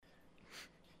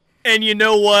And you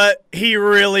know what? He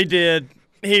really did.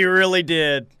 He really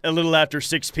did. A little after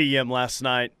 6 p.m. last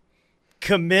night.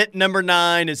 Commit number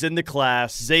 9 is in the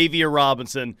class. Xavier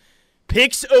Robinson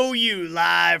picks OU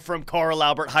live from Carl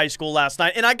Albert High School last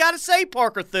night. And I got to say,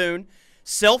 Parker Thune,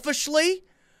 selfishly,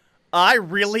 I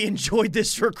really enjoyed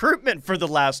this recruitment for the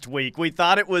last week. We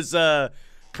thought it was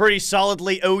pretty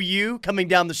solidly OU coming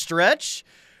down the stretch.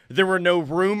 There were no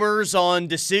rumors on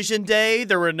decision day.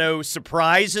 There were no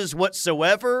surprises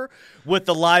whatsoever with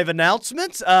the live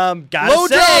announcements. Low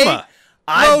drama.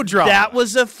 That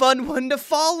was a fun one to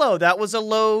follow. That was a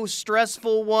low,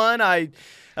 stressful one. I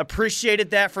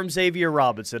appreciated that from Xavier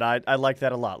Robinson. I liked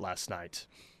that a lot last night.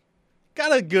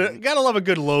 Gotta love a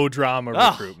good low drama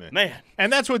recruitment. Man.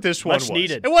 And that's what this one was.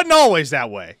 Needed. It wasn't always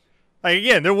that way. Like,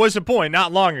 again, there was a point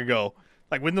not long ago,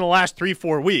 like within the last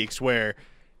 3-4 weeks, where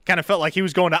kind of felt like he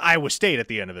was going to Iowa State at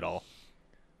the end of it all.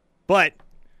 But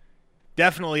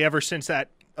definitely ever since that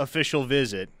official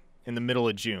visit in the middle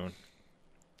of June,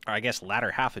 or I guess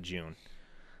latter half of June,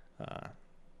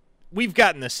 we've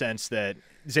gotten the sense that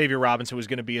Xavier Robinson was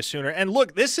going to be a Sooner. And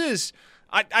look, this is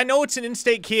I know it's an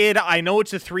in-state kid. I know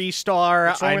it's a 3-star.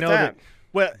 What's wrong I with know that?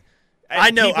 Well, I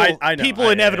know. People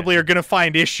inevitably are going to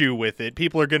find issue with it.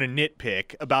 People are going to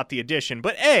nitpick about the addition.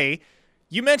 But A,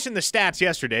 you mentioned the stats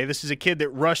yesterday. This is a kid that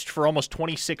rushed for almost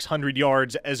 2,600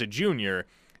 yards as a junior.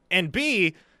 And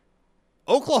B,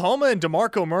 Oklahoma and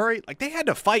DeMarco Murray, like, they had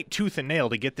to fight tooth and nail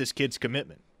to get this kid's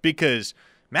commitment, because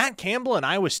Matt Campbell and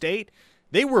Iowa State,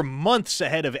 they were months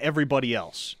ahead of everybody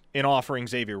else in offering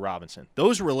Xavier Robinson.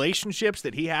 Those relationships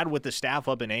that he had with the staff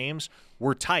up in Ames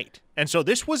were tight. And so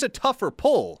this was a tougher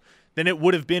pull than it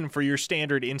would have been for your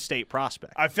standard in-state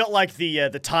prospect. I felt like the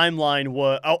timeline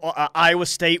was Iowa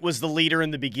State was the leader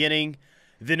in the beginning,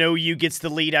 then OU gets the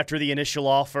lead after the initial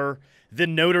offer,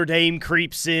 then Notre Dame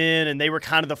creeps in, and they were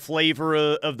kind of the flavor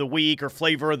of the week or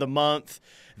flavor of the month.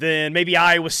 Then maybe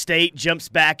Iowa State jumps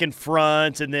back in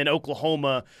front, and then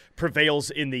Oklahoma prevails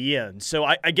in the end. So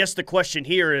I guess the question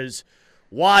here is,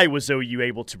 why was OU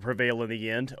able to prevail in the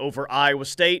end over Iowa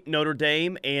State, Notre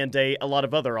Dame, and a lot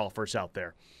of other offers out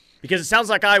there? Because it sounds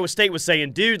like Iowa State was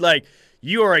saying, dude, like,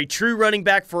 you are a true running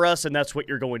back for us, and that's what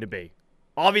you're going to be.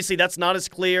 Obviously, that's not as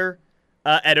clear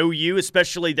at OU,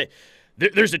 especially that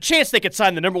there's a chance they could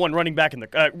sign the number one running back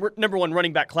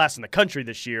class in the country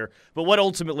this year. But what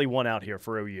ultimately won out here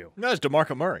for OU? No, it's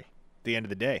DeMarco Murray at the end of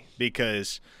the day,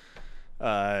 because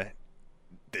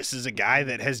this is a guy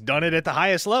that has done it at the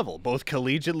highest level, both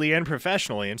collegiately and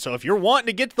professionally. And so if you're wanting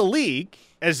to get to the league,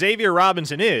 as Xavier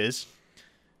Robinson is,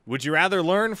 would you rather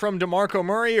learn from DeMarco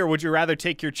Murray, or would you rather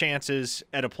take your chances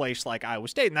at a place like Iowa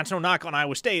State? And that's no knock on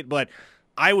Iowa State, but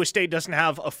Iowa State doesn't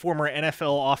have a former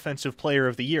NFL Offensive Player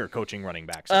of the Year coaching running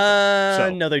backs.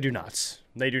 No, they do not.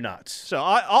 They do not. So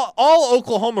all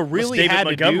Oklahoma really had to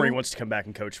do— David Montgomery wants to come back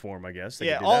and coach for him, I guess.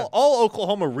 All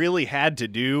Oklahoma really had to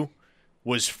do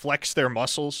was flex their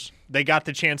muscles. They got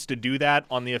the chance to do that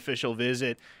on the official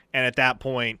visit, and at that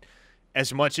point,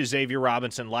 as much as Xavier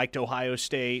Robinson liked Ohio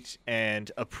State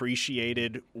and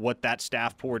appreciated what that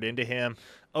staff poured into him,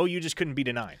 you just couldn't be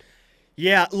denied.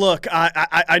 Yeah, look,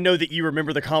 I know that you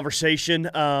remember the conversation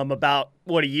about,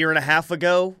 a year and a half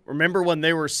ago? Remember when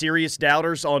there were serious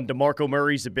doubters on DeMarco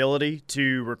Murray's ability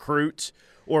to recruit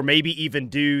or maybe even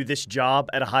do this job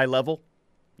at a high level?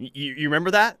 You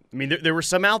remember that? I mean, there were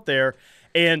some out there.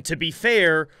 And to be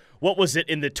fair, what was it,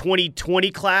 in the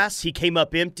 2020 class, he came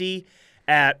up empty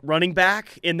at running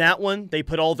back in that one. They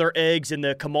put all their eggs in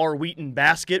the Kamar Wheaton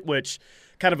basket, which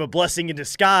kind of a blessing in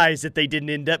disguise that they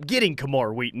didn't end up getting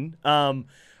Kamar Wheaton.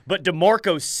 But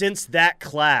DeMarco, since that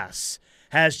class,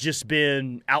 has just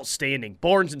been outstanding.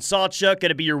 Barnes and Sawchuk going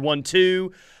to be your 1-2.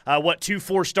 2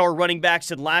 4-star running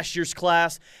backs in last year's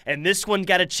class. And this one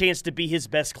got a chance to be his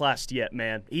best class yet,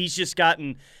 man. He's just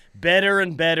gotten better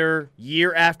and better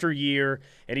year after year,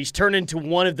 and he's turned into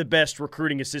one of the best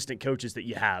recruiting assistant coaches that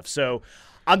you have. So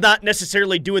I'm not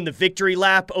necessarily doing the victory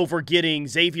lap over getting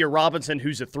Xavier Robinson,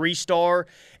 who's a 3-star.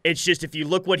 It's just, if you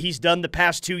look what he's done the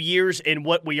past 2 years and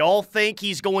what we all think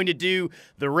he's going to do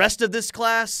the rest of this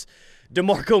class,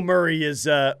 DeMarco Murray is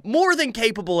more than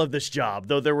capable of this job,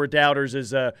 though there were doubters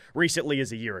as recently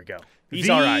as a year ago. He's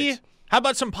all right. How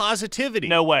about some positivity?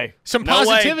 No way. Some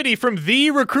positivity from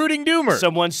the recruiting doomer.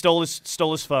 Someone stole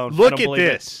his phone. Look at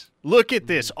this. Look at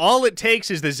this. All it takes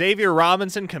is the Xavier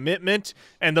Robinson commitment,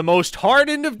 and the most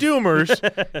hardened of doomers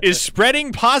is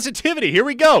spreading positivity. Here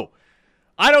we go.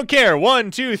 I don't care.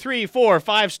 1, 2, 3, 4,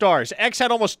 5 stars. X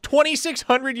had almost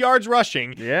 2,600 yards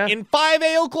rushing in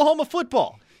 5A Oklahoma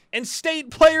football and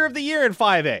state player of the year in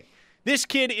 5A. This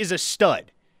kid is a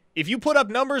stud. If you put up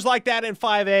numbers like that in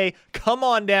 5A, come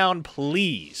on down,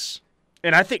 please.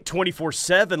 And I think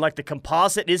 24/7, like the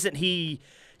composite, isn't he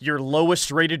your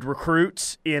lowest rated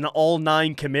recruit in all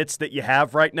 9 commits that you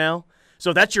have right now?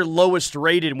 So that's your lowest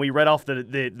rated, and we read off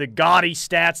the gaudy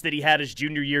stats that he had his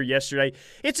junior year yesterday.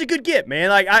 It's a good get, man.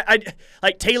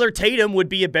 Like Taylor Tatum would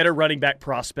be a better running back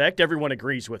prospect. Everyone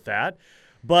agrees with that.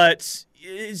 But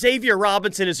Xavier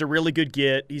Robinson is a really good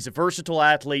get. He's a versatile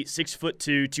athlete,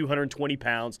 6'2", 220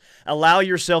 pounds. Allow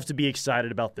yourself to be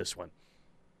excited about this one.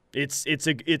 It's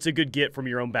a good get from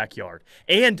your own backyard.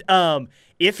 And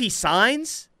if he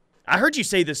signs, I heard you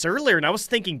say this earlier, and I was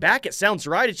thinking back. It sounds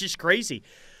right. It's just crazy.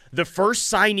 The first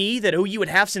signee that OU would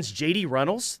have since J.D.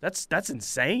 Reynolds, that's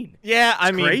insane. Yeah,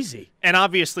 I mean, crazy. And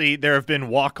obviously there have been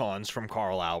walk-ons from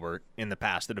Carl Albert in the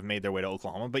past that have made their way to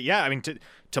Oklahoma. But yeah, I mean,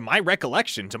 to my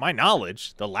recollection, to my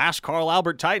knowledge, the last Carl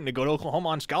Albert Titan to go to Oklahoma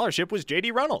on scholarship was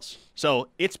J.D. Reynolds. So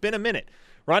it's been a minute.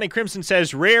 Ronnie Crimson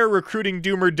says, rare recruiting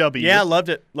doomer W. Yeah, loved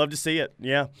it. Love to see it.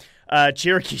 Yeah.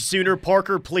 Cherokee Sooner,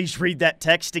 Parker, please read that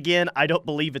text again. I don't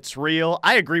believe it's real.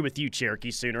 I agree with you,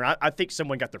 Cherokee Sooner. I think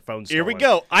someone got their phone stolen. Here we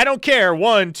go. I don't care.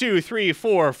 1, 2, 3,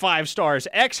 4, 5 stars.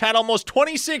 X had almost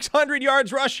 2,600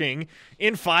 yards rushing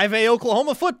in 5A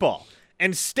Oklahoma football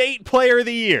and state player of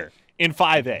the year in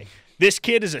 5A. This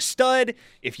kid is a stud.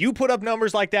 If you put up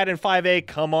numbers like that in 5A,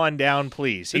 come on down,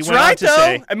 please. It's right,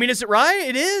 though. I mean, is it right?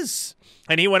 It is.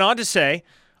 And he went on to say,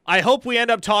 I hope we end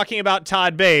up talking about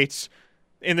Todd Bates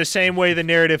in the same way the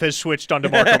narrative has switched on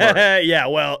DeMarco Murray. Yeah,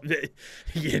 well,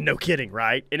 yeah, no kidding,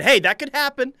 right? And, hey, that could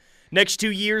happen next 2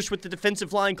 years with the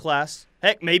defensive line class.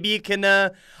 Heck, maybe it can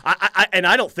and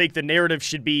I don't think the narrative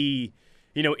should be,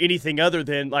 anything other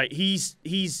than, like, he's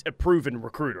a proven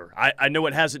recruiter. I know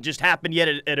it hasn't just happened yet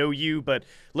at OU, but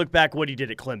look back what he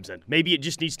did at Clemson. Maybe it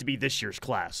just needs to be this year's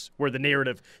class where the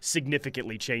narrative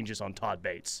significantly changes on Todd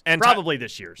Bates. And probably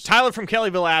this year's. Tyler from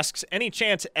Kellyville asks, any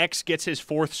chance X gets his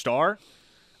 4th star?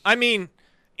 I mean,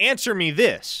 answer me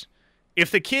this.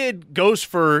 If the kid goes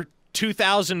for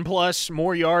 2,000 plus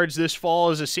more yards this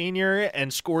fall as a senior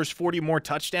and scores 40 more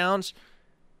touchdowns,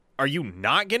 are you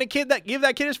not going to give that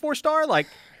kid his 4-star? Like,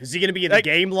 is he going to be in the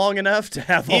game long enough to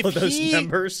have all of those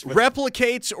numbers?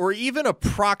 Replicates or even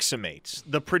approximates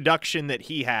the production that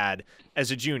he had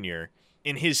as a junior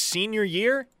in his senior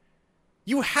year,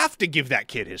 you have to give that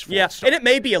kid his 4th star. And it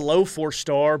may be a low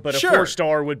 4-star, but a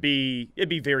 4-star would be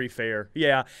very fair.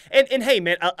 Yeah. And hey,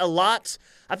 man,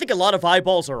 I think a lot of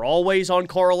eyeballs are always on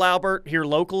Carl Albert here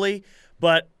locally,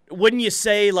 but wouldn't you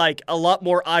say like a lot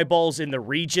more eyeballs in the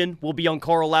region will be on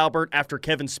Carl Albert after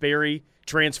Kevin Sperry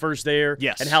transfers there?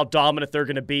 Yes. And how dominant they're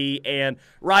going to be, and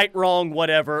right, wrong,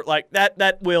 whatever, like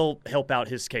that will help out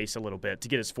his case a little bit to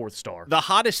get his 4th star. The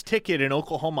hottest ticket in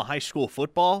Oklahoma high school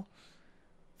football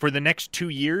for the next 2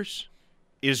 years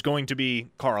is going to be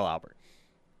Carl Albert.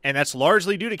 And that's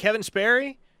largely due to Kevin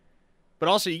Sperry, but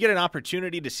also you get an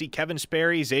opportunity to see Kevin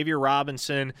Sperry, Xavier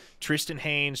Robinson, Tristan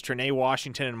Haynes, Trinae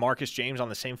Washington, and Marcus James on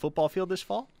the same football field this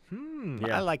fall.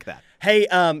 I like that. Hey,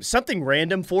 something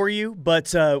random for you,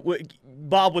 but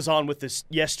Bob was on with this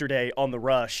yesterday on The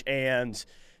Rush, and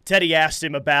Teddy asked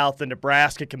him about the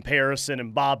Nebraska comparison,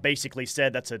 and Bob basically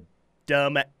said that's a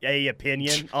dumb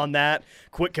opinion on that.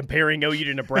 Quit comparing OU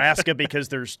to Nebraska because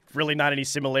there's really not any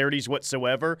similarities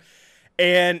whatsoever.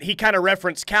 And he kind of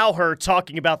referenced Cowher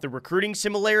talking about the recruiting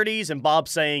similarities, and Bob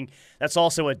saying that's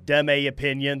also a dumb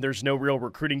opinion. There's no real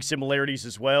recruiting similarities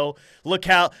as well. Look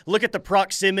at the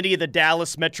proximity of the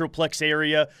Dallas Metroplex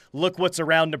area. Look what's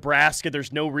around Nebraska.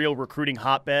 There's no real recruiting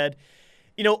hotbed.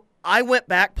 I went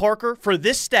back, Parker, for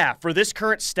this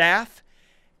current staff,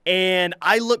 and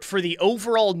I looked for the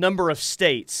overall number of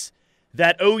states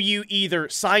that OU either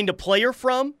signed a player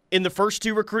from in the first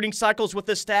 2 recruiting cycles with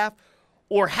this staff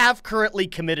or have currently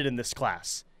committed in this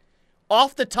class.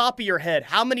 Off the top of your head,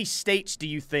 how many states do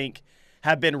you think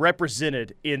have been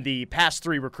represented in the past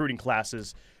 3 recruiting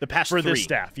classes for this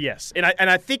staff? Yes. And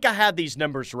I think I had these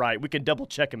numbers right. We can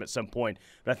double-check them at some point.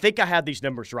 But I think I had these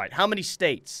numbers right. How many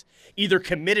states either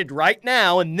committed right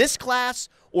now in this class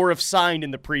or have signed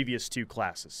in the previous 2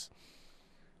 classes?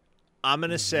 I'm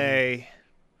going to say,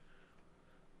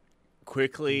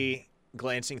 quickly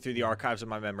glancing through the archives of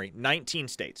my memory, 19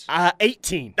 states.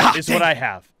 18 is what I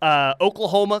have.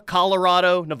 Oklahoma,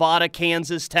 Colorado, Nevada,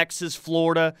 Kansas, Texas,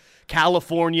 Florida,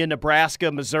 California, Nebraska,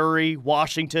 Missouri,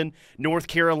 Washington, North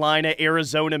Carolina,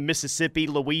 Arizona, Mississippi,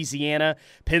 Louisiana,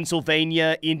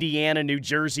 Pennsylvania, Indiana, New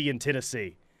Jersey, and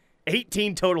Tennessee.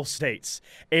 18 total states.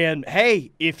 And,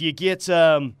 hey, if you get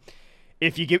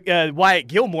Wyatt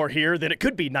Gilmore here, then it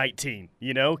could be 19,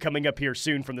 coming up here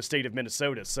soon from the state of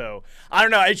Minnesota. So, I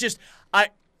don't know. It's just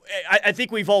I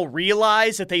think we've all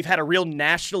realized that they've had a real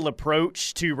national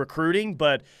approach to recruiting,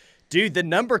 but Dude, the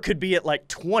number could be at like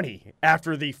 20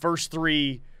 after the first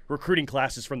 3 recruiting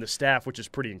classes from the staff, which is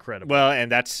pretty incredible. Well,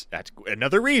 and that's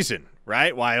another reason,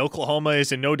 right, why Oklahoma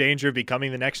is in no danger of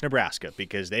becoming the next Nebraska,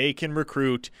 because they can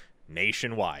recruit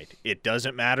nationwide. It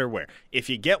doesn't matter where. If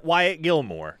you get Wyatt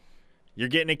Gilmore, you're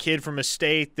getting a kid from a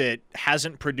state that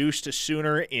hasn't produced a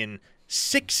Sooner in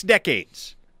 6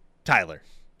 decades, Tyler.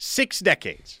 6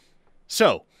 decades.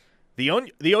 So the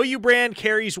OU brand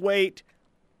carries weight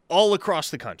all across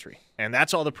the country, and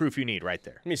that's all the proof you need right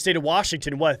there. I mean, state of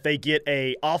Washington, what, they get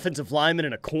a offensive lineman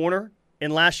and a corner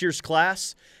in last year's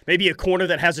class, maybe a corner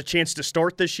that has a chance to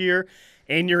start this year,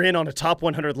 and you're in on a top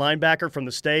 100 linebacker from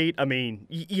the state. I mean,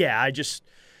 yeah, I just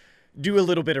do a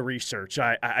little bit of research,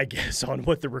 I guess, on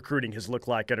what the recruiting has looked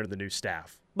like under the new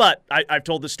staff. But I've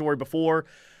told this story before.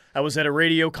 I was at a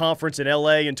radio conference in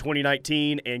L.A. in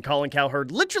 2019, and Colin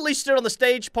Cowherd literally stood on the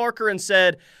stage, Parker, and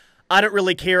said, I don't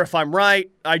really care if I'm right.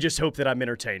 I just hope that I'm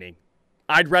entertaining.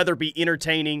 I'd rather be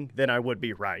entertaining than I would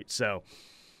be right. So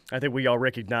I think we all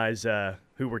recognize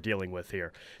who we're dealing with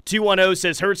here. 210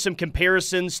 says, heard some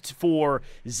comparisons for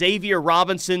Xavier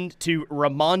Robinson to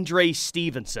Ramondre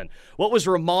Stevenson. What was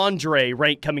Ramondre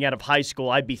ranked coming out of high school?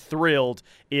 I'd be thrilled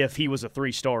if he was a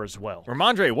 3-star as well.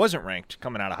 Ramondre wasn't ranked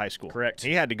coming out of high school. Correct.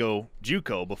 He had to go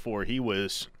JUCO before he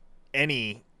was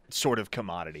any sort of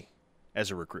commodity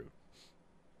as a recruit.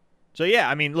 So, yeah,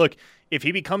 I mean, look, if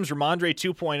he becomes Ramondre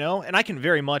 2.0, and I can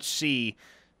very much see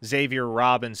Xavier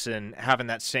Robinson having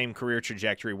that same career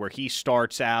trajectory where he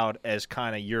starts out as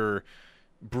kind of your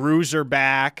bruiser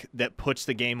back that puts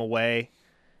the game away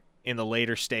in the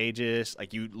later stages.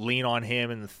 Like, you lean on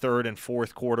him in the third and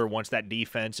fourth quarter once that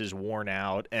defense is worn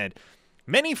out. And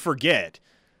many forget,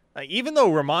 even though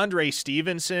Ramondre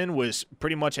Stevenson was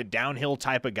pretty much a downhill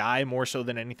type of guy, more so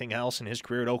than anything else in his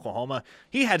career at Oklahoma,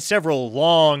 he had several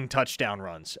long touchdown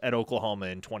runs at Oklahoma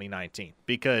in 2019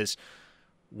 because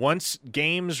once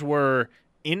games were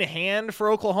in hand for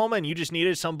Oklahoma and you just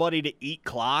needed somebody to eat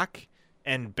clock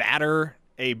and batter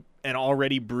an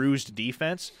already bruised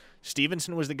defense,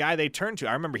 Stevenson was the guy they turned to.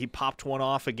 I remember he popped one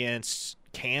off against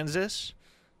Kansas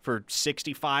for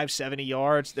 65, 70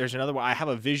 yards. There's another one. I have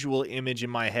a visual image in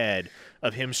my head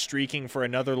of him streaking for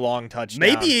another long touchdown.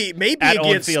 Maybe at Owen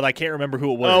against Field. I can't remember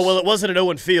who it was. Oh, well, it wasn't at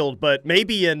Owen Field, but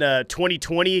maybe in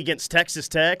 2020 against Texas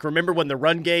Tech. Remember when the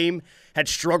run game had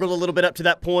struggled a little bit up to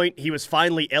that point? He was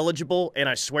finally eligible, and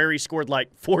I swear he scored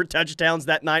like 4 touchdowns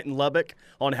that night in Lubbock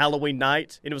on Halloween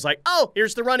night. And it was like, oh,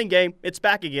 here's the running game. It's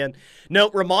back again.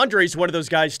 No, Ramondre's one of those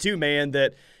guys too, man,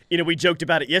 that – we joked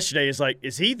about it yesterday. Is like,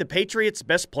 is he the Patriots'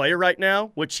 best player right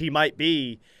now? Which he might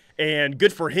be, and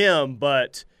good for him.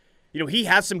 But, he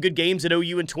has some good games at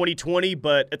OU in 2020.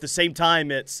 But at the same time,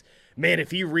 it's, man,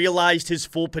 if he realized his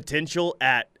full potential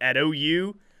at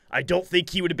OU, I don't think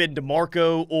he would have been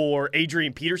DeMarco or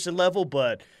Adrian Peterson level.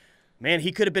 But, man,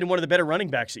 he could have been one of the better running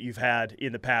backs that you've had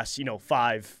in the past,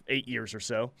 5-8 years or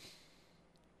so.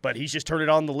 But he's just turned it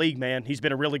on in the league, man. He's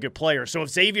been a really good player. So if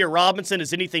Xavier Robinson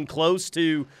is anything close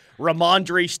to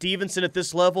Ramondre Stevenson at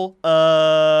this level,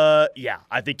 yeah,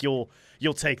 I think you'll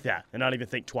take that and not even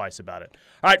think twice about it.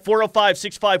 All right,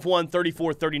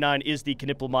 405-651-3439 is the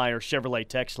Knippelmeyer Chevrolet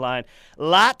text line.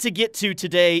 Lot to get to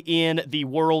today in the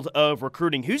world of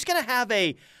recruiting. Who's going to have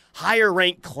a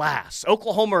higher-ranked class,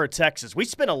 Oklahoma or Texas? We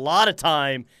spent a lot of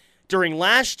time during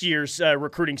last year's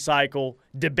recruiting cycle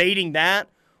debating that.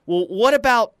 Well, what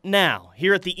about now,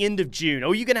 here at the end of June?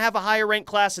 Are you going to have a higher-ranked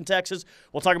class in Texas?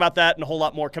 We'll talk about that and a whole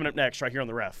lot more coming up next right here on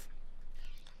The Ref.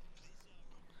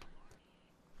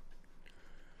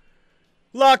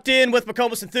 Locked in with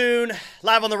McCOMAS and Thune,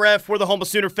 live on The Ref. We're the home of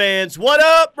Sooner fans. What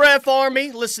up, Ref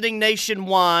Army? Listening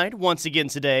nationwide once again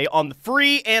today on the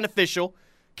free and official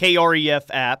KREF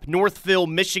app. Northville,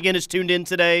 Michigan is tuned in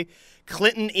today.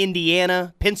 Clinton,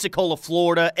 Indiana. Pensacola,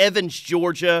 Florida. Evans,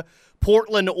 Georgia.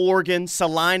 Portland, Oregon,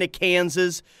 Salina,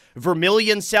 Kansas,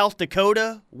 Vermilion, South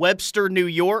Dakota, Webster, New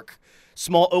York,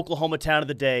 small Oklahoma town of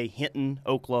the day, Hinton,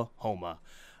 Oklahoma.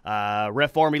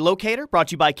 Ref Army Locator brought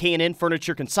to you by K&N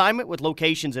Furniture Consignment with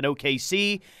locations in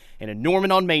OKC and in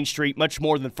Norman on Main Street. Much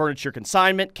more than furniture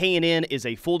consignment, K&N is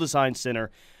a full design center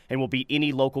and will beat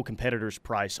any local competitor's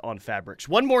price on fabrics.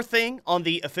 One more thing on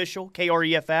the official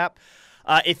KREF app.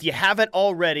 If you haven't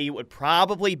already, it would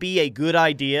probably be a good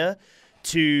idea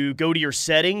to go to your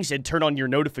settings and turn on your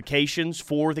notifications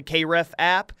for the KREF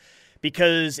app,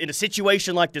 because in a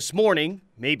situation like this morning,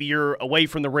 maybe you're away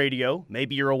from the radio,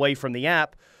 maybe you're away from the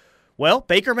app. Well,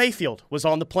 Baker Mayfield was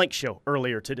on the Plank Show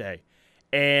earlier today.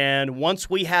 And once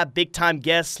we have big-time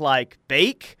guests like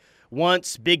Bake,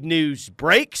 once big news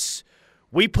breaks,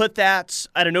 we put that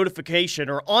at a notification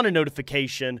or on a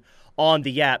notification on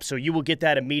the app. So you will get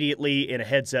that immediately and a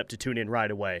heads up to tune in right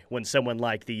away when someone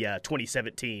like the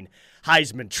 2017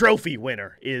 Heisman Trophy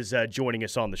winner is joining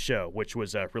us on the show, which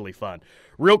was really fun.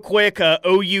 Real quick,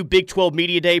 OU Big 12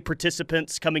 Media Day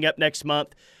participants coming up next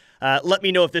month. Let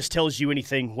me know if this tells you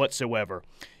anything whatsoever.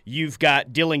 You've got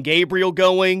Dylan Gabriel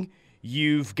going.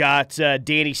 You've got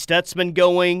Danny Stutzman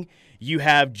going. You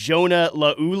have Jonah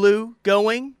Laulu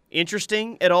going.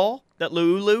 Interesting at all that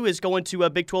Laulu is going to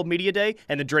Big 12 Media Day,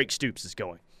 and then Drake Stoops is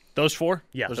going. Those four?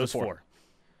 Yeah, those four.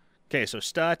 Okay, so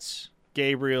Stutz,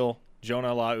 Gabriel, Jonah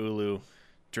Laulu,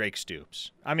 Drake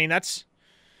Stoops. I mean, that's,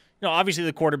 obviously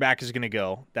the quarterback is going to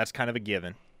go. That's kind of a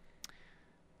given.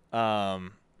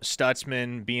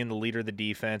 Stutzman being the leader of the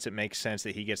defense, it makes sense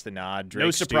that he gets the nod. Drake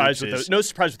No surprise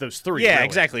with those three. Yeah, really.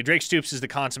 Exactly. Drake Stoops is the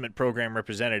consummate program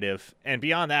representative. And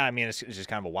beyond that, I mean, it's just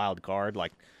kind of a wild card.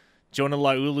 Like, Jonah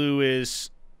Laulu is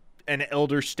an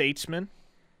elder statesman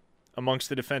amongst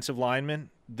the defensive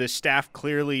linemen. The staff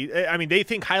clearly, I mean, they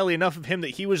think highly enough of him that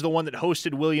he was the one that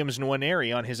hosted Williams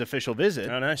Nwaneri on his official visit.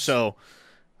 Oh, nice. So,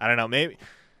 I don't know. Maybe,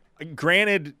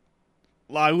 granted,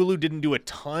 Laulu didn't do a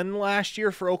ton last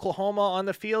year for Oklahoma on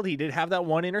the field. He did have that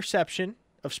one interception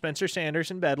of Spencer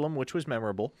Sanders in Bedlam, which was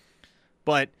memorable.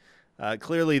 But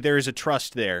clearly there is a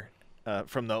trust there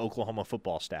from the Oklahoma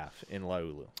football staff in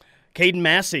Laulu. Caden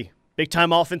Massey,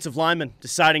 big-time offensive lineman,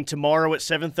 deciding tomorrow at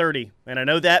 7:30. And I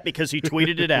know that because he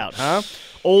tweeted it out.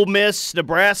 Ole Miss,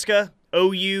 Nebraska,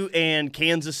 OU, and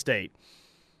Kansas State.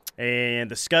 And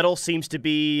the scuttle seems to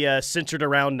be centered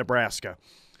around Nebraska.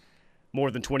 More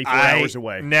than 24 hours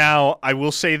away. Now, I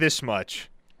will say this much.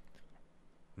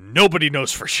 Nobody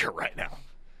knows for sure right now.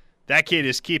 That kid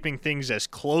is keeping things as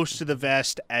close to the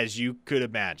vest as you could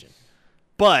imagine.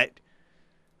 But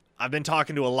I've been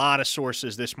talking to a lot of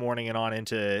sources this morning and on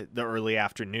into the early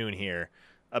afternoon here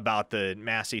about the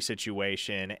Massey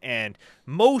situation, and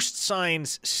most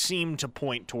signs seem to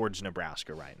point towards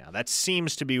Nebraska right now. That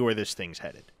seems to be where this thing's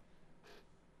headed.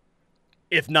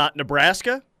 If not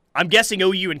Nebraska, I'm guessing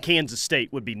OU and Kansas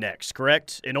State would be next,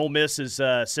 correct? And Ole Miss is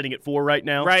sitting at 4 right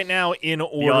now? Right now, in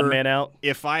order, the odd man out.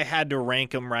 If I had to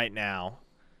rank them right now,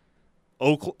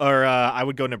 I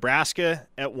would go Nebraska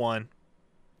at 1,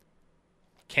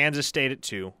 Kansas State at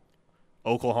 2,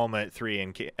 Oklahoma at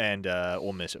 3, and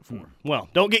Ole Miss at 4. Well,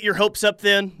 don't get your hopes up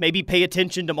then. Maybe pay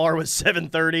attention tomorrow at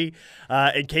 7:30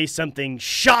 in case something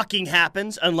shocking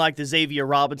happens, unlike the Xavier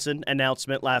Robinson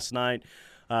announcement last night.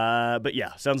 But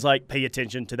yeah, sounds like pay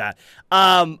attention to that.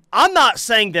 I'm not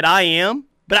saying that I am,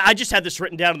 but I just had this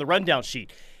written down on the rundown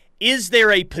sheet. Is there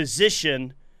a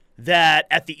position that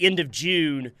at the end of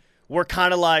June we're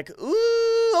kind of like,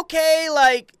 ooh, okay,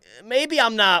 like maybe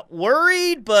I'm not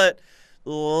worried, but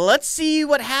let's see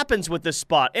what happens with this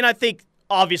spot. And I think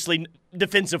obviously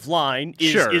defensive line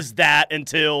is that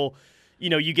until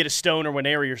you get a Stone or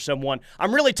Nwaneri or someone.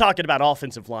 I'm really talking about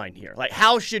offensive line here. Like,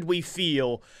 how should we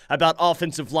feel about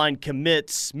offensive line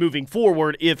commits moving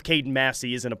forward if Caden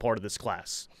Massey isn't a part of this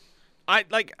class? I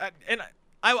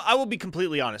will be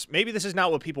completely honest. Maybe this is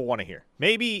not what people want to hear.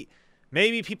 Maybe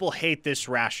people hate this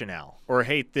rationale or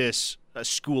hate this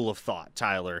school of thought,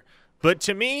 Tyler. But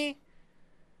to me,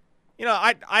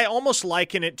 I almost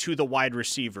liken it to the wide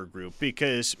receiver group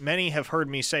because many have heard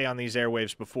me say on these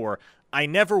airwaves before, I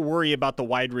never worry about the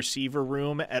wide receiver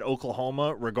room at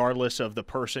Oklahoma, regardless of the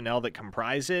personnel that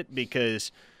comprise it,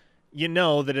 because you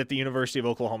know that at the University of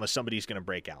Oklahoma, somebody's going to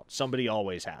break out. Somebody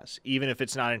always has, even if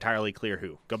it's not entirely clear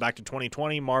who. Go back to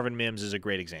 2020, Marvin Mims is a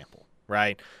great example,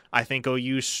 right? I think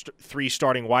OU's 3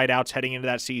 starting wideouts heading into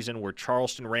that season were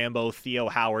Charleston Rambo, Theo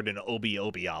Howard, and Obi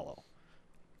Obialo.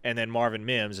 And then Marvin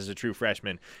Mims, as a true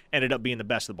freshman, ended up being the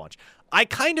best of the bunch. I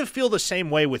kind of feel the same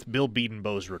way with Bill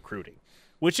Bedenbaugh's recruiting,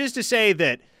 which is to say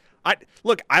that,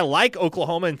 I like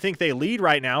Oklahoma and think they lead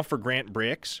right now for Grant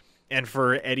Brix and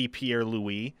for Eddie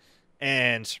Pierre-Louis,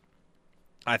 and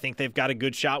I think they've got a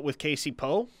good shot with Casey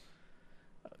Poe.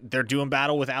 They're doing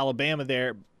battle with Alabama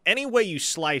there. Any way you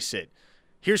slice it,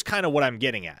 here's kind of what I'm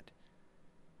getting at.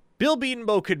 Bill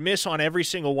Bedenbaugh could miss on every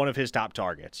single one of his top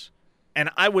targets,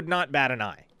 and I would not bat an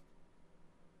eye.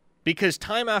 Because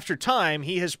time after time,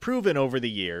 he has proven over the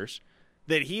years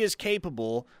that he is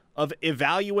capable of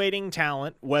evaluating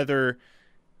talent, whether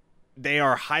they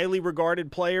are highly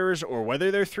regarded players or whether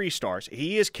they're 3 stars.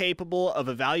 He is capable of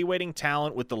evaluating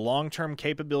talent with the long-term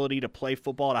capability to play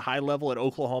football at a high level at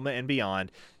Oklahoma and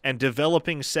beyond, and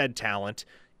developing said talent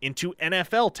into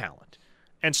NFL talent.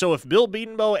 And so if Bill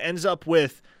Bedenbaugh ends up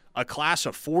with a class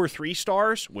of 4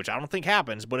 3-stars, which I don't think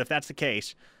happens, but if that's the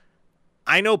case,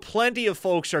 I know plenty of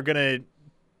folks are going to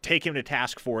take him to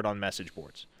task for it on message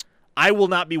boards. I will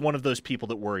not be one of those people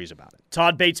that worries about it.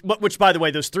 Todd Bates, which, by the way,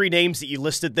 those three names that you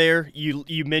listed there,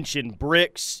 you mentioned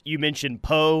Bricks, you mentioned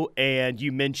Poe, and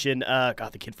you mentioned,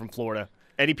 the kid from Florida.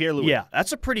 Eddie Pierre-Louis. Yeah,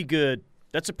 that's a pretty good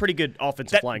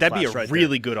offensive line class. That'd be a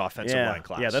really good offensive line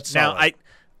class. Yeah, that's solid. Now,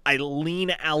 I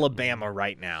lean Alabama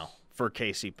right now for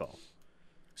Casey Poe.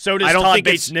 So does Todd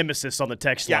Bates' nemesis on the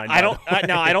text line. I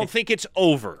don't think it's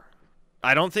over.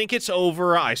 I don't think it's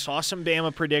over. I saw some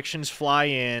Bama predictions fly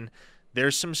in.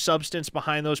 There's some substance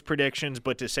behind those predictions,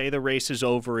 but to say the race is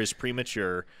over is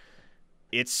premature.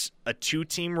 It's a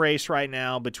two-team race right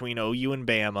now between OU and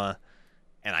Bama,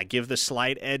 and I give the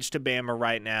slight edge to Bama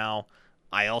right now.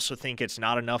 I also think it's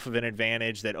not enough of an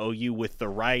advantage that OU, with the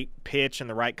right pitch and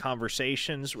the right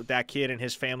conversations with that kid and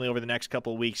his family over the next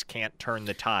couple of weeks, can't turn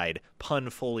the tide. Pun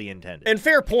fully intended. And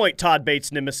fair point, Todd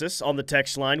Bates' nemesis on the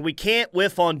text line. We can't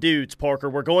whiff on dudes, Parker.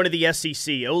 We're going to the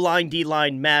SEC. O-line,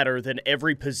 D-line matter than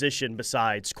every position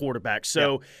besides quarterback.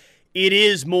 So it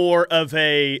is more of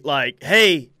a,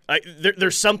 hey,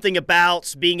 there's something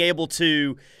about being able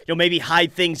to maybe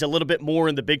hide things a little bit more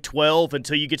in the Big 12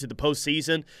 until you get to the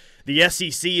postseason. The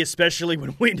SEC, especially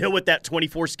when we know what that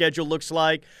 24 schedule looks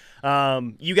like,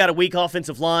 you got a weak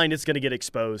offensive line, it's going to get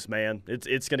exposed, man.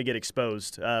 It's going to get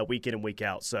exposed week in and week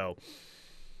out. So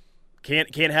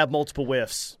can't have multiple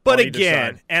whiffs. But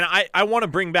again, and I want to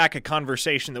bring back a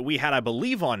conversation that we had, I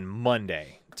believe, on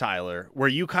Monday, Tyler, where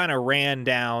you kind of ran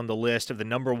down the list of the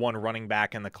number one running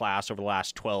back in the class over the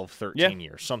last 12, 13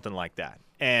 years, something like that.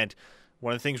 And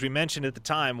one of the things we mentioned at the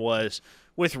time was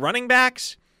with running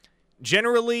backs,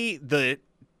 generally the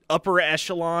upper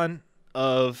echelon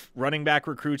of running back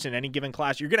recruits in any given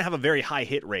class, you're going to have a very high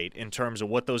hit rate in terms of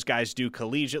what those guys do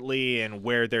collegiately and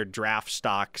where their draft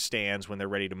stock stands when they're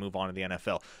ready to move on to the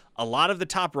NFL. A lot of the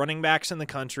top running backs in the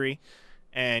country,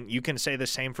 and you can say the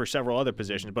same for several other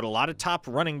positions, but a lot of top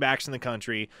running backs in the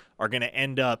country are going to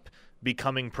end up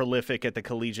becoming prolific at the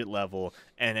collegiate level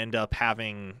and end up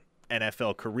having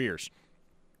NFL careers.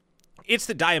 It's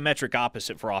the diametric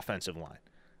opposite for offensive line.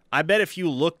 I bet if you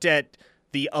looked at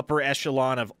the upper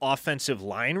echelon of offensive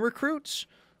line recruits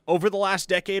over the last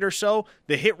decade or so,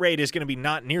 the hit rate is going to be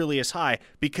not nearly as high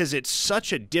because it's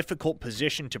such a difficult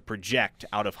position to project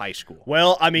out of high school.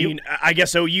 Well, I mean, I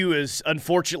guess OU is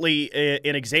unfortunately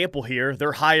an example here.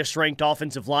 Their highest-ranked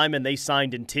offensive lineman they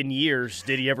signed in 10 years.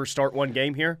 Did he ever start one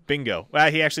game here? Bingo.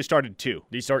 Well, he actually started 2. Did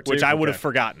he start 2? Which I would have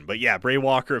forgotten. But, yeah, Bray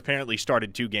Walker apparently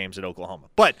started 2 games at Oklahoma.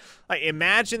 But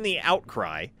imagine the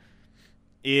outcry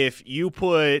if you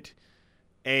put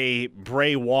a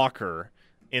Bray Walker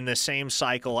in the same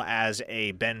cycle as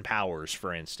a Ben Powers,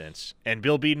 for instance, and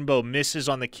Bill Bedenbaugh misses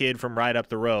on the kid from right up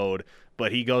the road,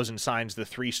 but he goes and signs the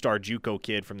 3-star JUCO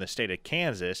kid from the state of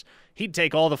Kansas, he'd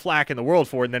take all the flack in the world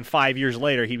for it, and then 5 years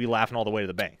later, he'd be laughing all the way to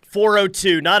the bank.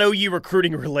 402, not OU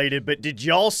recruiting related, but did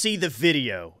y'all see the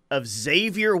video of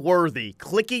Xavier Worthy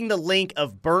clicking the link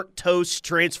of Burnt Toast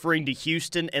transferring to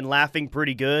Houston and laughing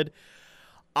pretty good?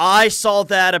 I saw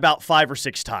that about 5 or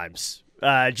 6 times.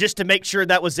 Just to make sure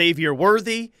that was Xavier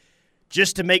Worthy,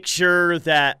 just to make sure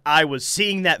that I was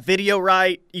seeing that video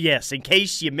right. Yes, in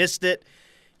case you missed it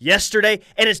yesterday.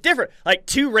 And it's different. Like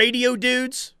 2 radio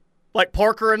dudes, like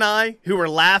Parker and I, who were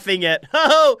laughing at,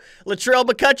 Latrell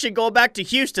McCutcheon going back to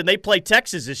Houston. They play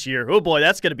Texas this year. Oh, boy,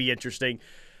 that's going to be interesting.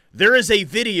 There is a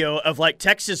video of,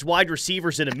 Texas wide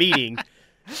receivers in a meeting.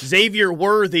 Xavier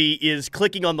Worthy is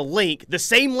clicking on the link, the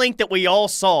same link that we all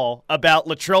saw about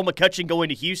Latrell McCutcheon going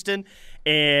to Houston,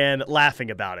 and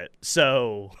laughing about it.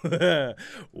 So,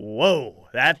 whoa,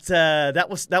 that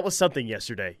was something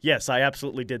yesterday. Yes, I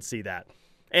absolutely did see that,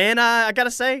 and I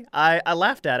gotta say, I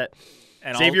laughed at it.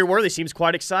 And Xavier Worthy seems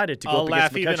quite excited to go up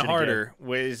against McCutcheon again. I'll laugh even harder.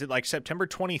 Is it like September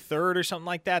 23rd or something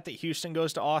like that Houston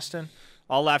goes to Austin?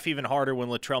 I'll laugh even harder when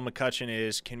Latrell McCutcheon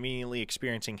is conveniently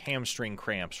experiencing hamstring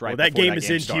cramps right before that game is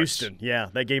in starts. Houston. Yeah,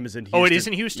 that game is in Houston. Oh, it is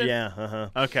in Houston? Yeah,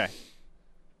 Okay.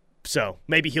 So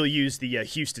maybe he'll use the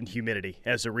Houston humidity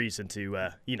as a reason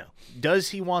to, Does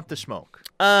he want the smoke?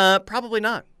 Probably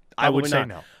not. I would say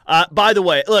no. By the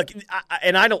way, look,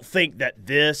 I don't think that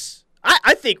this –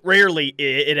 I think rarely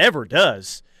it ever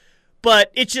does.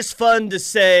 But it's just fun to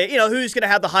say, who's going to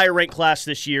have the higher ranked class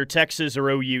this year, Texas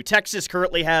or OU. Texas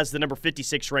currently has the number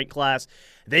 56 ranked class.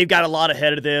 They've got a lot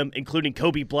ahead of them, including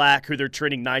Kobe Black, who they're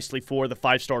trending nicely for, the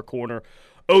 5-star corner.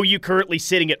 OU currently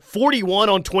sitting at 41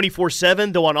 on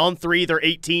 24/7, though on 3 they're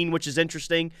 18, which is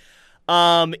interesting.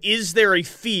 Is there a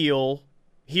feel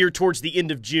here towards the end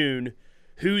of June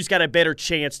who's got a better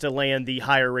chance to land the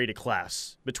higher rated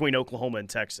class between Oklahoma and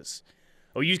Texas?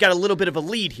 OU's got a little bit of a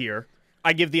lead here.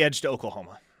 I give the edge to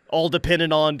Oklahoma. All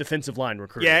dependent on defensive line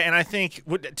recruiting. Yeah, and I think,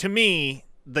 to me,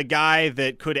 the guy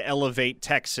that could elevate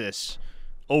Texas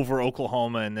over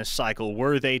Oklahoma in this cycle,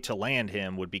 were they to land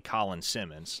him, would be Colin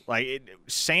Simmons.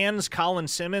 Sans Colin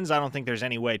Simmons, I don't think there's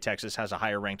any way Texas has a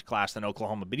higher-ranked class than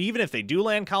Oklahoma. But even if they do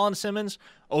land Colin Simmons,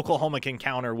 Oklahoma can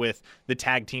counter with the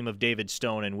tag team of David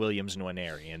Stone and Williams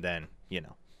Nwaneri, and then,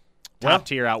 top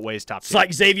tier outweighs top tier. It's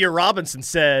like Xavier Robinson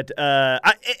said.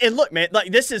 And look, man,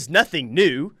 this is nothing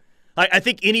new. I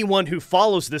think anyone who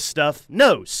follows this stuff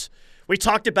knows. We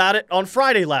talked about it on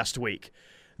Friday last week.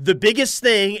 The biggest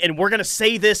thing, and we're going to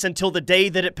say this until the day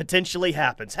that it potentially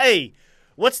happens. Hey,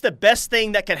 what's the best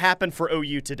thing that could happen for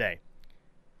OU today?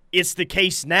 It's the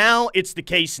case now. It's the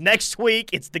case next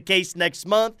week. It's the case next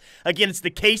month. Again, it's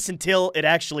the case until it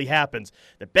actually happens.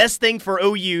 The best thing for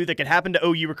OU that could happen to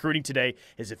OU recruiting today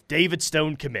is if David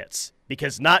Stone commits.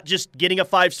 Because not just getting a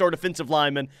 5-star defensive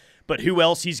lineman, but who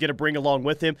else he's going to bring along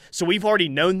with him. So we've already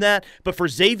known that. But for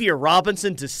Xavier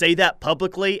Robinson to say that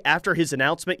publicly after his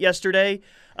announcement yesterday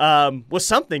was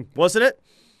something, wasn't it?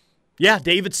 Yeah,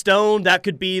 David Stone, that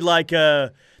could be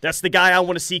that's the guy I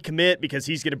want to see commit because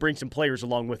he's going to bring some players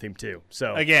along with him too.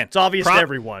 So again, it's obvious to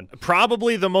everyone.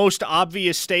 Probably the most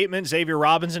obvious statement Xavier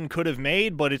Robinson could have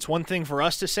made, but it's one thing for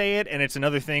us to say it, and it's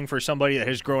another thing for somebody that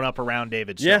has grown up around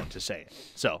David Stone to say it.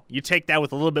 So you take that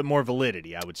with a little bit more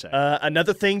validity, I would say.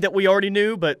 Another thing that we already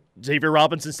knew, but Xavier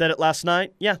Robinson said it last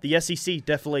night, the SEC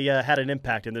definitely had an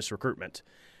impact in this recruitment.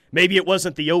 Maybe it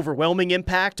wasn't the overwhelming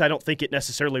impact. I don't think it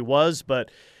necessarily was,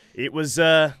 but it was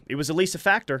at least a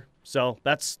factor. So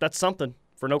that's something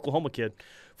for an Oklahoma kid.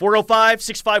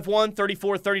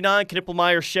 405-651-3439,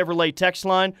 Knippelmeyer Chevrolet text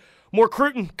line. More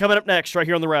Cruton coming up next right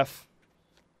here on The Ref.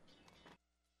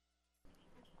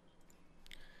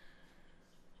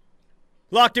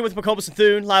 Locked in with McCOMAS and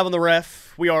Thune, live on The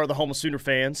Ref. We are the home of Sooner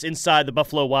fans inside the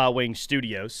Buffalo Wild Wings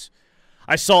studios.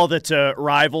 I saw that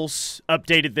Rivals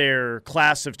updated their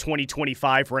class of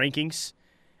 2025 rankings,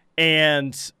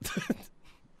 and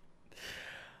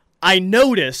I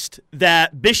noticed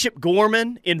that Bishop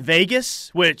Gorman in Vegas,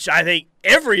 which I think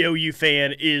every OU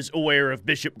fan is aware of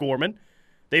Bishop Gorman.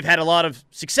 They've had a lot of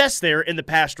success there in the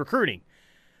past recruiting.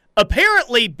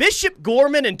 Apparently, Bishop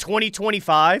Gorman in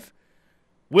 2025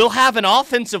 will have an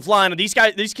offensive line. These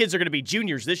kids are going to be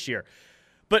juniors this year.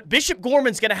 But Bishop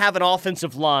Gorman's going to have an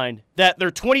offensive line that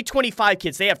their 2025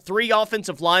 kids, they have 3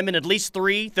 offensive linemen, at least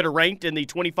 3 that are ranked in the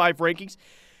 25 rankings.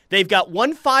 They've got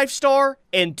 1 5-star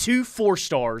and 2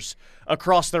 4-stars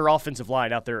across their offensive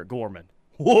line out there at Gorman.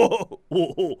 Whoa,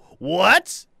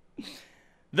 what?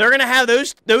 They're going to have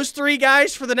those 3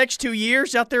 guys for the next 2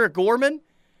 years out there at Gorman?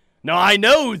 Now, I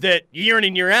know that year in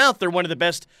and year out, they're one of the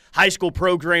best high school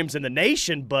programs in the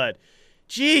nation, but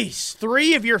geez,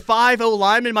 3 of your 5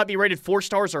 O-linemen might be rated 4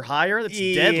 stars or higher? That's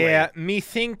deadly. Yeah,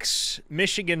 methinks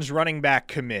Michigan's running back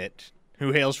commit,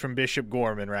 who hails from Bishop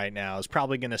Gorman right now, is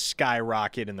probably going to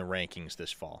skyrocket in the rankings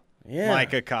this fall. Yeah.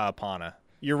 Micah Kaapana.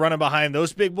 You're running behind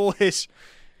those big boys,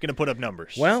 going to put up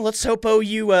numbers. Well, let's hope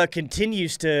OU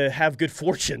continues to have good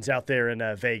fortunes out there in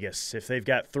Vegas if they've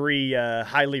got 3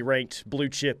 highly ranked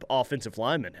blue-chip offensive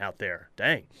linemen out there.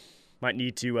 Dang. Might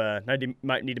need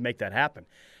to make that happen.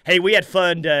 Hey, we had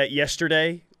fun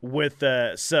yesterday with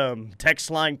some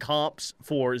text line comps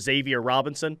for Xavier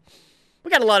Robinson. We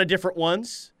got a lot of different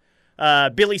ones.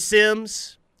 Billy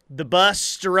Sims, The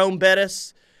Bus, Jerome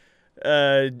Bettis,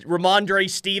 Ramondre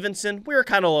Stevenson. We were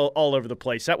kind of all over the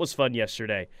place. That was fun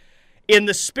yesterday. In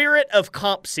the spirit of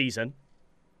comp season,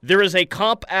 there is a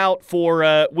comp out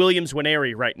for Williams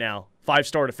Nwaneri right now,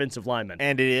 5-star defensive lineman.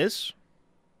 And it is?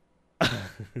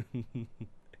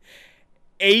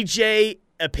 AJ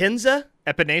Epinesa?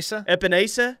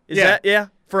 Is that? Yeah.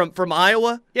 From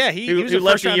Iowa? Yeah, he was who a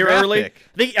left a year draft early.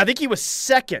 pick. I think he was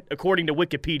second, according to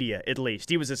Wikipedia, at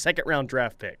least. He was a second-round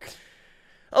draft pick.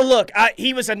 Oh, look,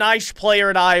 he was a nice player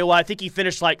at Iowa. I think he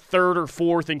finished like 3rd or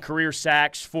 4th in career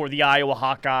sacks for the Iowa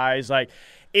Hawkeyes.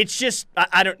 It's just,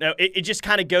 I don't know. It just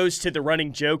kind of goes to the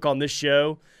running joke on this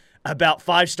show about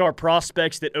 5-star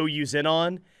prospects that OU's in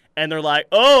on. And they're like,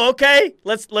 oh, okay,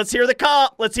 let's hear the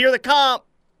comp. Let's hear the comp.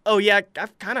 Oh yeah,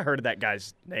 I've kind of heard of that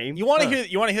guy's name. You want to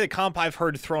hear the comp I've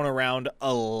heard thrown around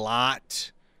a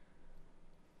lot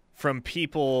from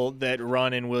people that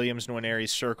run in Williams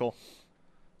Nwaneri's circle.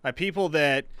 People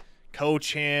that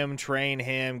coach him, train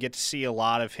him, get to see a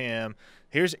lot of him.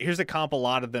 Here's the comp a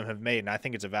lot of them have made, and I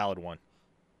think it's a valid one.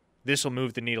 This will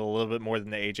move the needle a little bit more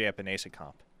than the AJ Epinesa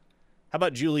comp. How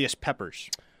about Julius Peppers?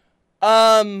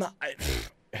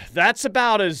 That's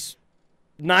about as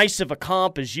nice of a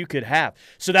comp as you could have.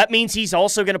 So that means he's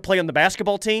also going to play on the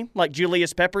basketball team like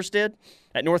Julius Peppers did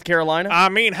at North Carolina? I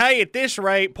mean, hey, at this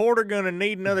rate, Porter going to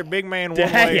need another big man one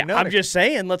way or another. I'm just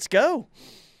saying, let's go.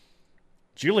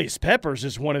 Julius Peppers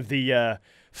is one of the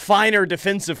finer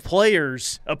defensive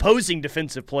players, opposing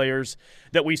defensive players,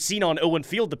 that we've seen on Owen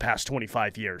Field the past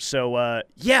 25 years. So,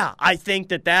 yeah, I think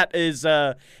that is,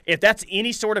 if that's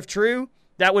any sort of true,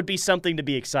 that would be something to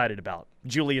be excited about,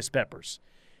 Julius Peppers.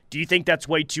 Do you think that's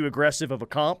way too aggressive of a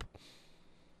comp?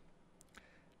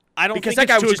 I don't because think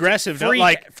that it's guy too was aggressive.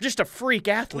 Just a freak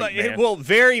athlete, man. Well,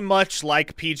 very much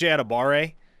like PJ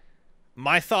Adebawore.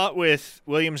 My thought with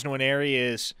Williams Nwaneri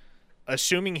is,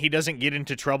 assuming he doesn't get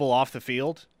into trouble off the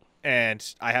field,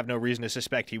 and I have no reason to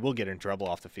suspect he will get in trouble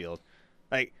off the field,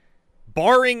 like,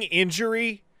 barring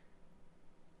injury,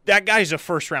 that guy's a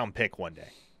first-round pick one day.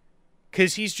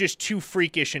 Because he's just too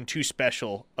freakish and too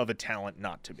special of a talent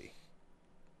not to be.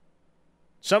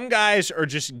 Some guys are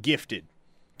just gifted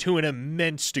to an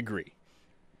immense degree.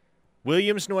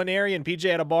 Williams Nwaneri and PJ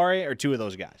Adebawore are two of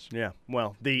those guys. Yeah,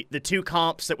 well, the two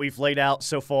comps that we've laid out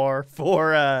so far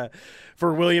for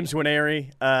Williams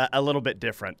Nwaneri, a little bit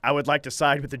different. I would like to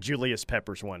side with the Julius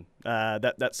Peppers one.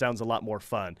 That sounds a lot more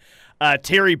fun.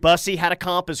 Terry Bussey had a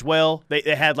comp as well. They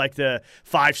had like the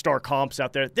 5-star comps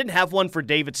out there. Didn't have one for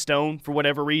David Stone for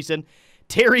whatever reason.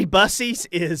 Terry Bussey's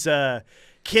is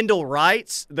Kendall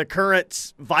Wright's, the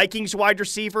current Vikings wide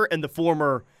receiver and the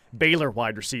former Baylor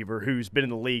wide receiver who's been in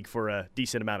the league for a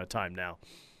decent amount of time now.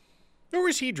 Where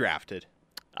was he drafted?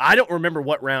 I don't remember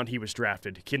what round he was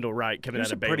drafted. Kendall Wright coming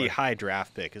out of Baylor. He was a pretty high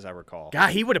draft pick, as I recall.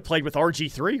 God, he would have played with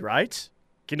RG3, right?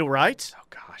 Kendall Wright? Oh,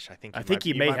 gosh, I think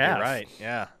he may have. Be right,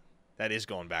 yeah. That is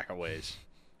going back a ways.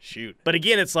 Shoot. But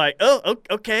again, it's like, oh,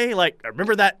 okay, like, I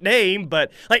remember that name,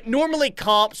 but, like, normally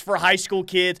comps for high school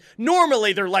kids,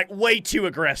 normally they're, like, way too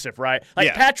aggressive, right? Like,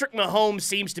 yeah. Patrick Mahomes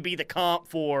seems to be the comp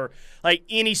for, like,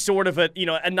 any sort of a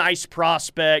nice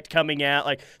prospect coming out.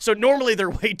 Like, so normally they're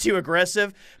way too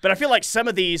aggressive, but I feel like some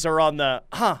of these are on the,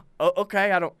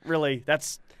 okay, I don't really,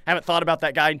 haven't thought about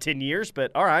that guy in 10 years,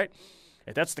 but all right.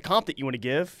 If that's the comp that you want to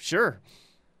give, sure.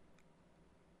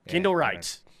 Yeah, Kendall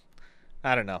Wright.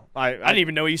 I don't know. I didn't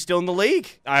even know he's still in the league.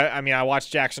 I mean, I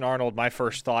watched Jackson Arnold. My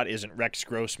first thought isn't Rex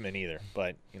Grossman either.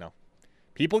 But,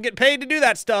 people get paid to do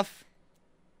that stuff.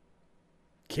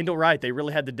 Kendall Wright, they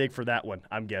really had to dig for that one,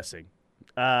 I'm guessing.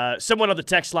 Someone on the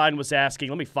text line was asking,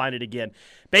 let me find it again.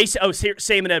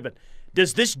 Sam and Edmund,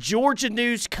 does this Georgia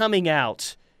news coming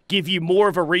out give you more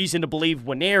of a reason to believe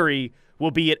Nwaneri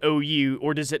will be at OU,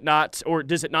 or does it not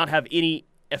have any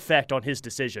effect on his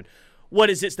decision? What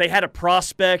is this? They had a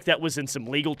prospect that was in some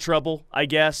legal trouble, I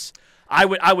guess. I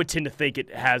would tend to think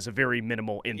it has a very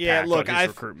minimal impact on his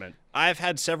recruitment. I've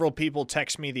had several people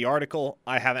text me the article.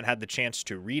 I haven't had the chance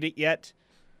to read it yet.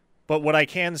 But what I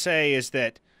can say is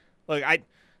that, look,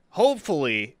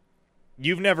 hopefully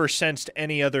you've never sensed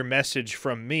any other message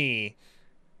from me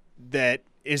that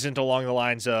isn't along the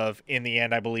lines of, in the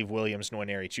end, I believe Williams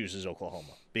Nwaneri chooses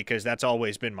Oklahoma. Because that's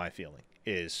always been my feeling,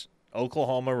 is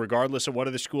Oklahoma, regardless of what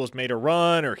other schools made a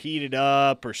run or heated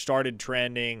up or started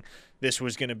trending, this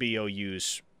was going to be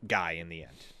OU's guy in the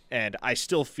end. And I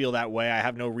still feel that way. I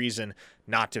have no reason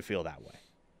not to feel that way.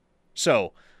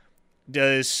 So,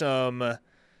 does some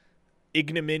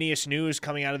ignominious news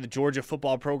coming out of the Georgia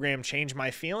football program change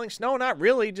my feelings? No, not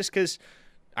really, just because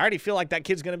I already feel like that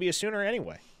kid's going to be a Sooner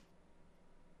anyway.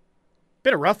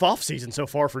 Been a rough offseason so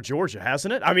far for Georgia,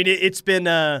 hasn't it? I mean, it's been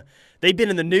they've been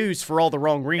in the news for all the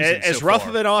wrong reasons. As rough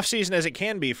of an offseason as it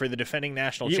can be for the defending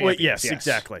national champions. Yes,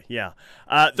 exactly. Yeah,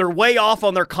 they're way off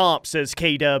on their comp, says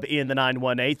K-Dub in the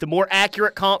 918. The more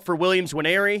accurate comp for Williams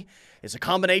Nwaneri is a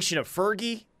combination of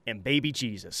Fergie and Baby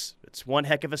Jesus. It's one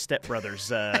heck of a stepbrothers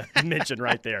mention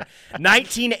right there.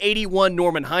 1981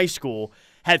 Norman High School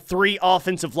had 3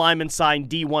 offensive linemen sign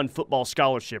D1 football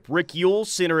scholarship. Rick Ewell,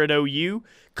 center at OU.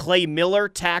 Clay Miller,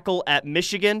 tackle at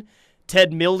Michigan.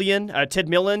 Ted Million,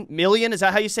 is that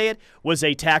how you say it? Was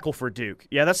a tackle for Duke.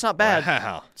 Yeah, that's not bad.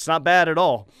 Wow. It's not bad at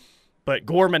all. But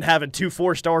Gorman having 2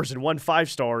 4-stars and 1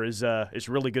 5-star is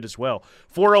really good as well.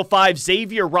 405,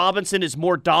 Xavier Robinson is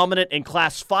more dominant in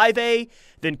Class 5A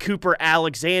than Cooper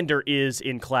Alexander is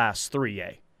in Class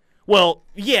 3A. Well,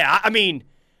 yeah, I mean,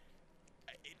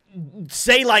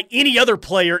 say like any other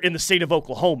player in the state of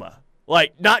Oklahoma.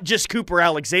 Like, not just Cooper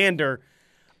Alexander.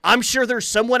 I'm sure there's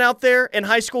someone out there in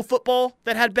high school football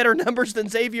that had better numbers than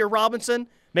Xavier Robinson,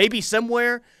 maybe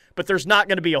somewhere, but there's not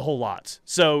going to be a whole lot.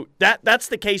 So that's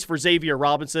the case for Xavier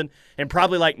Robinson, and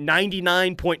probably like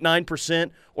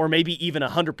 99.9% or maybe even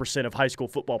 100% of high school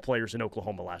football players in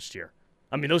Oklahoma last year.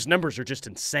 I mean, those numbers are just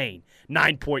insane.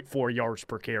 9.4 yards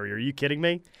per carry. Are you kidding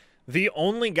me? The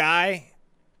only guy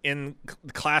in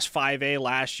Class 5A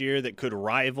last year that could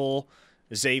rival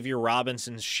Xavier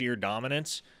Robinson's sheer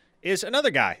dominance is another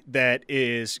guy that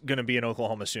is going to be an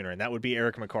Oklahoma Sooner, and that would be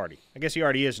Eric McCarty. I guess he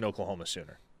already is an Oklahoma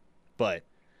Sooner. But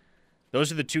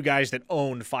those are the two guys that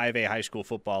owned 5A high school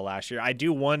football last year. I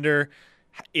do wonder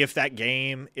if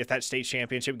that state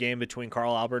championship game between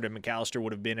Carl Albert and McAllister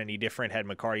would have been any different had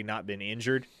McCarty not been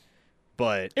injured.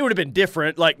 But it would have been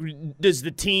different. Like, does the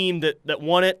team that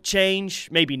won it change?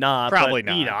 Maybe not. Probably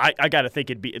but, not. I got to think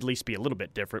it'd be at least be a little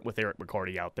bit different with Eric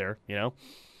McCarty out there.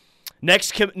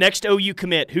 Next OU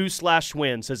commit,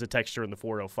 who/win, says a texter in the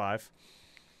 405.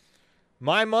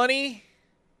 My money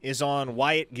is on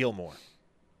Wyatt Gilmore,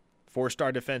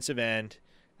 4-star defensive end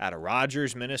out of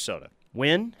Rogers, Minnesota.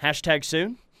 Win?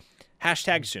 #soon?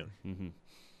 #soon. Mm-hmm.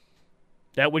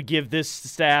 That would give this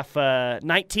staff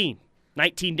 19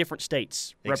 different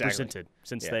states represented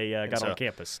since they got on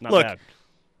campus. Not bad.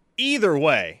 Either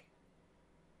way,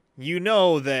 you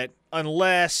know that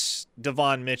unless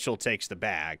Devon Mitchell takes the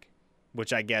bag,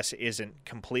 which I guess isn't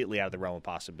completely out of the realm of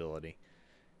possibility,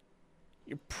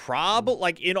 you're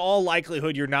probably, in all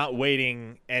likelihood, you're not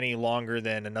waiting any longer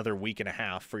than another week and a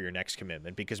half for your next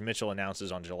commitment because Mitchell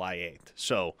announces on July 8th.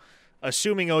 So,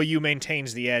 assuming OU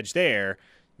maintains the edge there,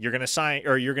 you're going to sign,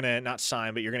 or you're going to not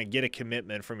sign, but you're going to get a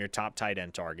commitment from your top tight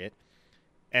end target.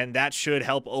 And that should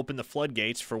help open the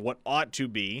floodgates for what ought to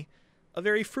be a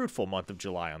very fruitful month of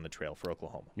July on the trail for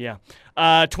Oklahoma. Yeah.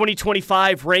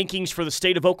 2025 rankings for the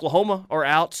state of Oklahoma are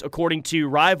out, according to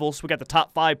Rivals. We got the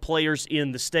top 5 players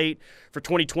in the state for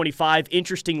 2025.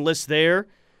 Interesting list there.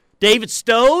 David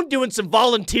Stone doing some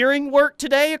volunteering work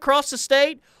today across the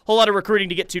state. Whole lot of recruiting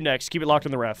to get to next. Keep it locked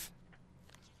on the Ref.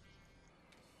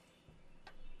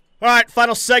 All right,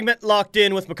 final segment locked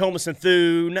in with McComas and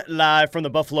Thune live from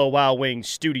the Buffalo Wild Wings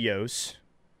studios.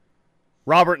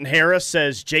 Robert and Harris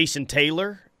says Jason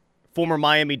Taylor, former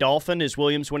Miami Dolphin, is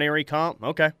Williams Winery comp.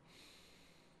 Okay.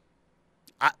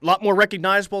 A lot more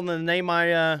recognizable than the name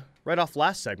I read off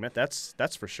last segment.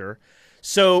 That's for sure.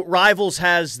 So Rivals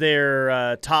has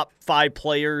their top 5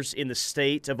 players in the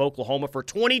state of Oklahoma for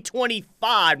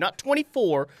 2025, not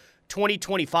 24,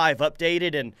 2025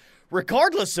 updated. And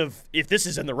regardless of if this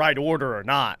is in the right order or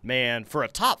not, man, for a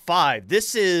top 5,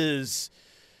 this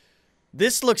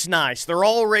looks nice. They're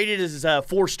all rated as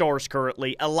 4 stars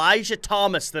currently. Elijah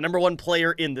Thomas, the number 1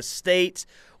 player in the state,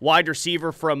 wide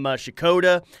receiver from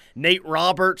Shakota. Nate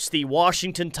Roberts, the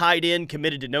Washington tight end,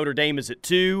 committed to Notre Dame, is at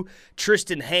 2.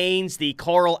 Tristan Haynes, the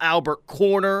Carl Albert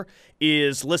corner,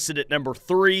 is listed at number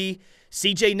 3.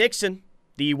 C.J. Nixon,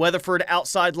 the Weatherford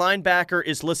outside linebacker,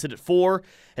 is listed at 4.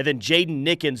 And then Jaden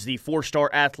Nickens, the 4-star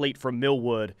athlete from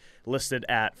Millwood, listed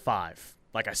at 5.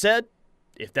 Like I said,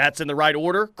 if that's in the right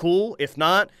order, cool. If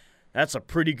not, that's a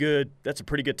pretty good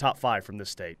top 5 from this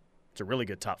state. It's a really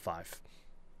good top 5.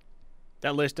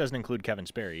 That list doesn't include Kevin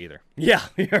Sperry either. Yeah,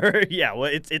 yeah.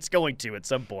 Well, it's going to at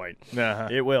some point. Uh-huh.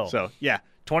 It will. So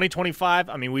 2025.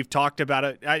 I mean, we've talked about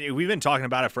it. We've been talking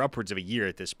about it for upwards of a year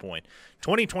at this point.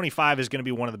 2025 is going to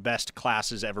be one of the best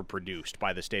classes ever produced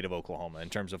by the state of Oklahoma in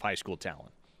terms of high school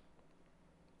talent.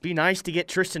 Be nice to get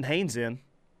Tristan Haynes in.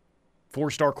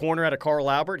 4-star corner out of Carl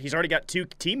Albert. He's already got 2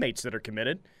 teammates that are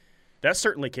committed. That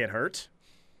certainly can't hurt.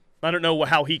 I don't know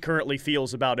how he currently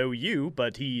feels about OU,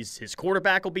 but his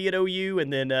quarterback will be at OU,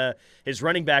 and then his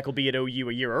running back will be at OU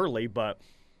a year early. But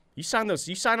you sign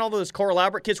all those Carl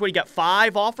Albert kids. What, you got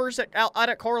 5 offers out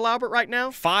at Carl Albert right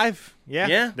now? 5?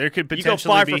 Yeah. There could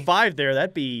potentially you go 5 for 5 there.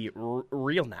 That'd be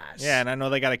real nice. Yeah, and I know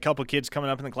they got a couple kids coming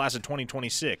up in the class of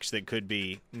 2026 that could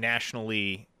be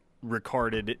nationally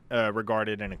regarded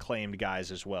and acclaimed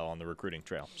guys as well on the recruiting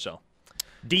trail. So,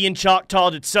 D in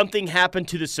Choctaw, did something happen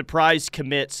to the surprise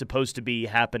commit supposed to be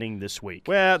happening this week?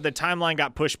 Well, the timeline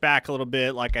got pushed back a little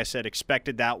bit. Like I said,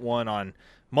 expected that one on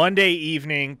Monday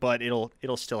evening, but it'll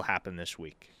still happen this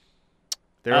week.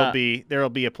 There'll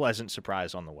be a pleasant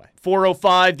surprise on the way.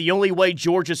 405, the only way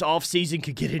Georgia's offseason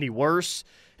could get any worse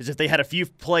is if they had a few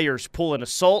players pull an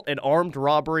assault and armed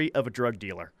robbery of a drug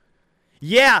dealer.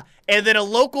 Yeah, and then a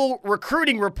local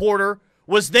recruiting reporter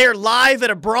was there live at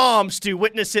a Brahms to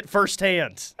witness it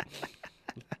firsthand.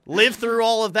 Lived through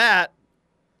all of that.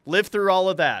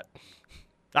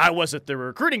 I wasn't the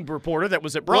recruiting reporter that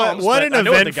was at Brahms. What an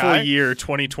eventful year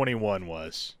 2021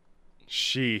 was.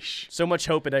 Sheesh. So much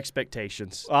hope and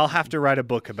expectations. I'll have to write a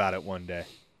book about it one day.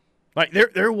 Like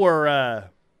there were,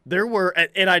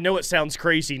 and I know it sounds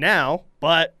crazy now,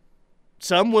 but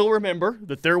some will remember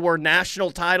that there were national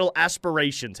title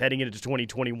aspirations heading into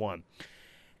 2021.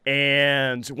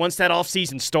 And once that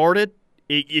offseason started,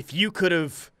 if you could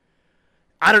have,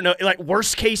 I don't know, like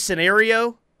worst case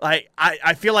scenario,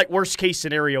 I feel like worst case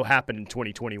scenario happened in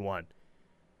 2021.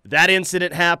 That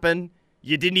incident happened,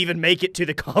 You didn't even make it to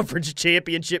the conference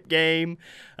championship game.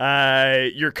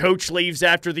 Your coach leaves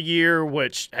after the year,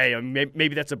 which, hey,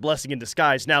 maybe that's a blessing in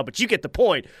disguise now, but you get the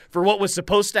point. For what was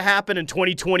supposed to happen in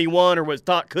 2021 or what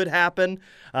thought could happen,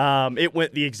 it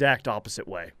went the exact opposite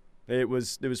way. It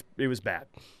was bad.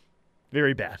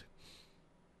 Very bad.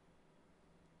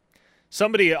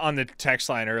 Somebody on the text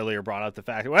line earlier brought up the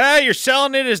fact, well, you're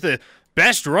selling it as the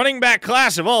best running back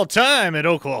class of all time at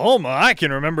Oklahoma. I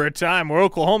can remember a time where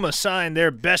Oklahoma signed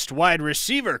their best wide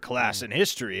receiver class in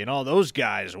history, and all those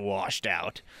guys washed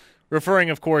out. Referring,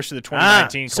 of course, to the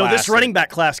 2019 class. So this running back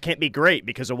class can't be great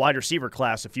because a wide receiver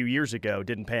class a few years ago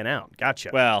didn't pan out.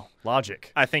 Gotcha. Well,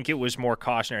 logic. I think it was more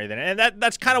cautionary than – and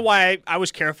that's kind of why I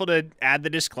was careful to add the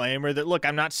disclaimer that, look,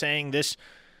 I'm not saying this –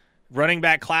 running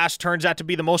back class turns out to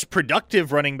be the most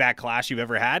productive running back class you've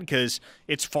ever had because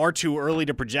it's far too early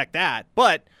to project that.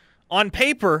 But on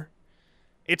paper,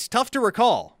 it's tough to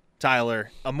recall,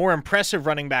 Tyler, a more impressive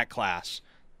running back class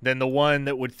than the one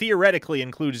that would theoretically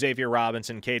include Xavier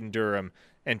Robinson, Caden Durham,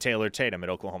 and Taylor Tatum at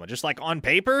Oklahoma. Just like on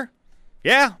paper,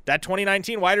 yeah, that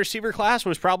 2019 wide receiver class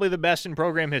was probably the best in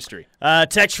program history.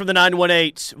 Text from the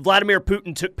 918. Vladimir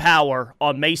Putin took power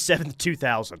on May 7th,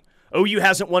 2000. OU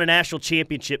hasn't won a national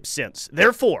championship since.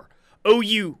 Therefore,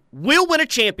 OU will win a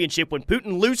championship when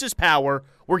Putin loses power.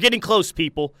 We're getting close,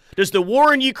 people. Does the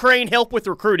war in Ukraine help with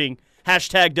recruiting?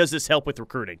 Hashtag does this help with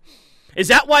recruiting? Is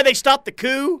that why they stopped the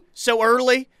coup so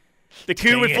early? The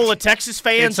coup was full of Texas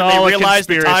fans and they realized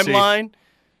the timeline?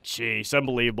 Jeez,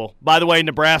 unbelievable. By the way,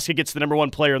 Nebraska gets the number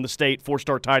one player in the state,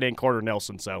 4-star tight end Carter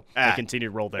Nelson, so they continue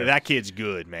to roll there. That kid's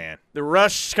good, man. The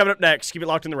Rush is coming up next. Keep it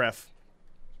locked in the ref.